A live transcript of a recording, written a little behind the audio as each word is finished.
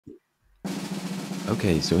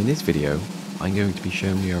Okay, so in this video, I'm going to be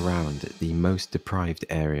showing you around the most deprived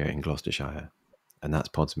area in Gloucestershire, and that's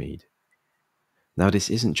Podsmead. Now, this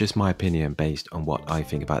isn't just my opinion based on what I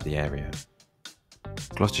think about the area.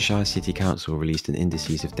 Gloucestershire City Council released an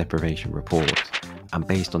Indices of Deprivation report, and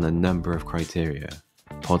based on a number of criteria,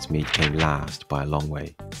 Podsmead came last by a long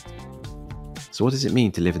way. So what does it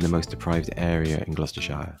mean to live in the most deprived area in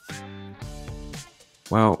Gloucestershire?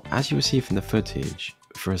 Well, as you will see from the footage,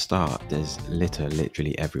 for a start, there's litter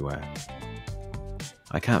literally everywhere.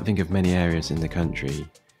 I can't think of many areas in the country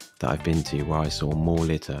that I've been to where I saw more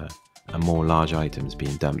litter and more large items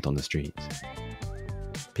being dumped on the streets.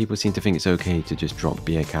 People seem to think it's okay to just drop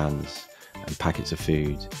beer cans and packets of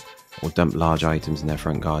food or dump large items in their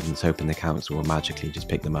front gardens hoping the council will magically just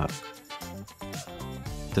pick them up.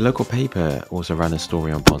 The local paper also ran a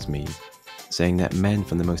story on Podsmead, saying that men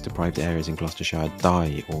from the most deprived areas in Gloucestershire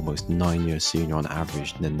die almost 9 years sooner on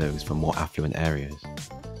average than those from more affluent areas.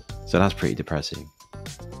 So that's pretty depressing.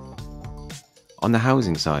 On the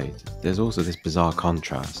housing side, there's also this bizarre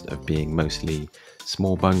contrast of being mostly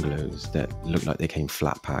small bungalows that look like they came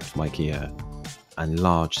flat packed from IKEA and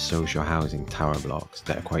large social housing tower blocks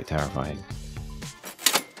that are quite terrifying.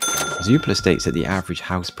 Zoopla states that the average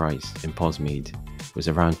house price in Podsmead was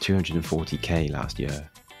around 240k last year,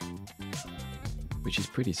 which is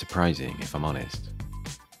pretty surprising if I'm honest.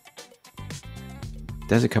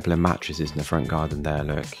 There's a couple of mattresses in the front garden there,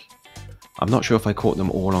 look. I'm not sure if I caught them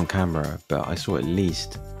all on camera, but I saw at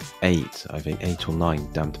least 8 or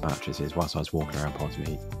 9 dumped mattresses whilst I was walking around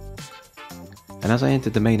Podsmead. And as I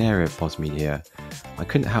entered the main area of Podsmead here, I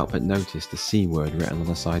couldn't help but notice the C word written on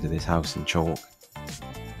the side of this house in chalk.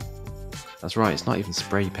 That's right, it's not even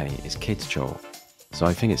spray paint, it's kids chalk. So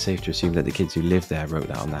I think it's safe to assume that the kids who live there wrote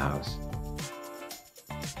that on the house.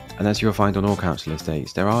 And as you'll find on all council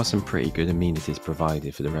estates, there are some pretty good amenities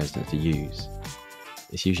provided for the residents to use.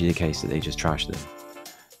 It's usually the case that they just trash them.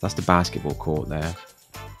 That's the basketball court there.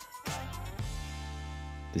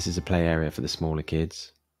 This is a play area for the smaller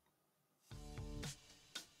kids.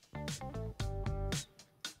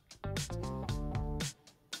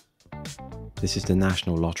 This is the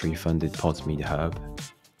National Lottery funded Podsmead Hub,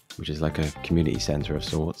 which is like a community centre of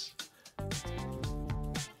sorts.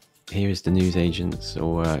 Here is the newsagents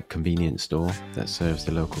or convenience store that serves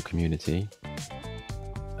the local community.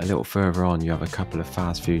 A little further on you have a couple of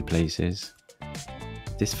fast food places.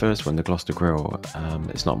 This first one, the Gloucester Grill,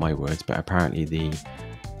 it's not my words, but apparently the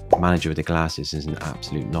manager of the glasses is an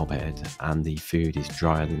absolute knobhead and the food is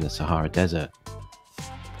drier than the Sahara Desert.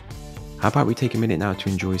 How about we take a minute now to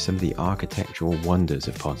enjoy some of the architectural wonders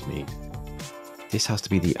of Podsmead. This has to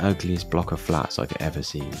be the ugliest block of flats I've ever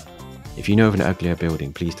seen. If you know of an uglier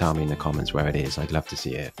building, please tell me in the comments where it is, I'd love to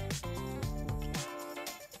see it.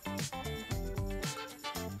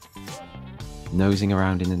 Nosing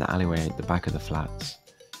around in an alleyway at the back of the flats,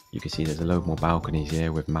 you can see there's a load more balconies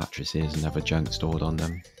here with mattresses and other junk stored on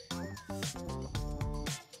them.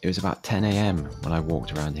 It was about 10 AM when I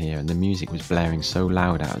walked around here and the music was blaring so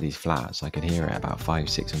loud out of these flats I could hear it about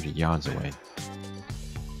 500-600 yards away.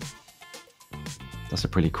 That's a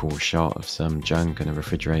pretty cool shot of some junk and a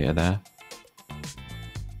refrigerator there.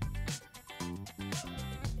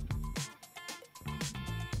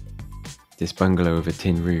 This bungalow with a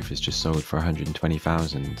tin roof is just sold for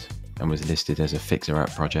 120,000 and was listed as a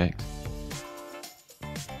fixer-up project.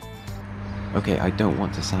 Okay, I don't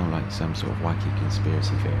want to sound like some sort of wacky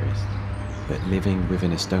conspiracy theorist, but living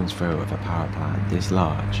within a stone's throw of a power plant this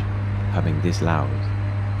large, humming this loud,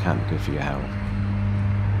 can't be good for your health.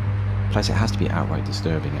 Plus it has to be outright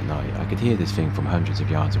disturbing at night. I could hear this thing from hundreds of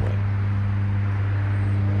yards away.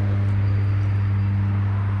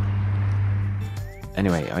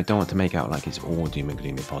 Anyway, I don't want to make out like it's all doom and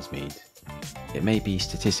gloom in Podsmead. It may be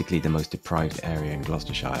statistically the most deprived area in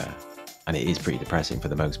Gloucestershire, and it is pretty depressing for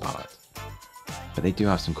the most part. But they do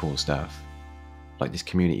have some cool stuff, like this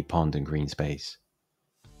community pond and green space.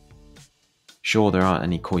 Sure, there aren't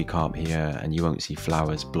any koi carp here, and you won't see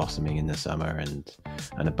flowers blossoming in the summer and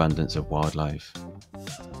an abundance of wildlife.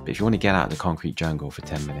 But if you want to get out of the concrete jungle for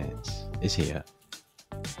 10 minutes, it's here.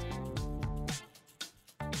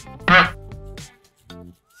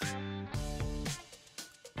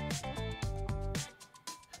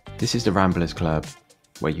 This is the Ramblers Club,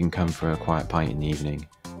 where you can come for a quiet pint in the evening.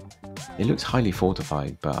 It looks highly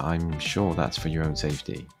fortified, but I'm sure that's for your own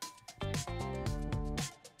safety.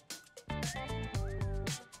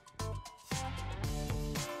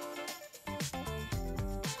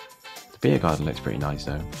 The beer garden looks pretty nice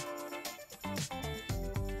though.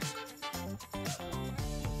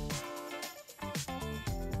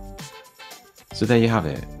 So there you have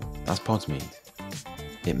it, that's Podsmead.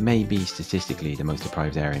 It may be statistically the most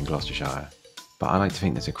deprived area in Gloucestershire, but I like to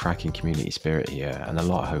think there's a cracking community spirit here and a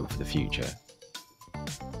lot of hope for the future.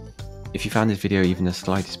 If you found this video even the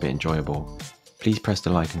slightest bit enjoyable, please press the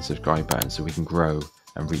like and subscribe button so we can grow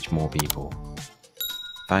and reach more people.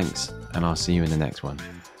 Thanks, and I'll see you in the next one.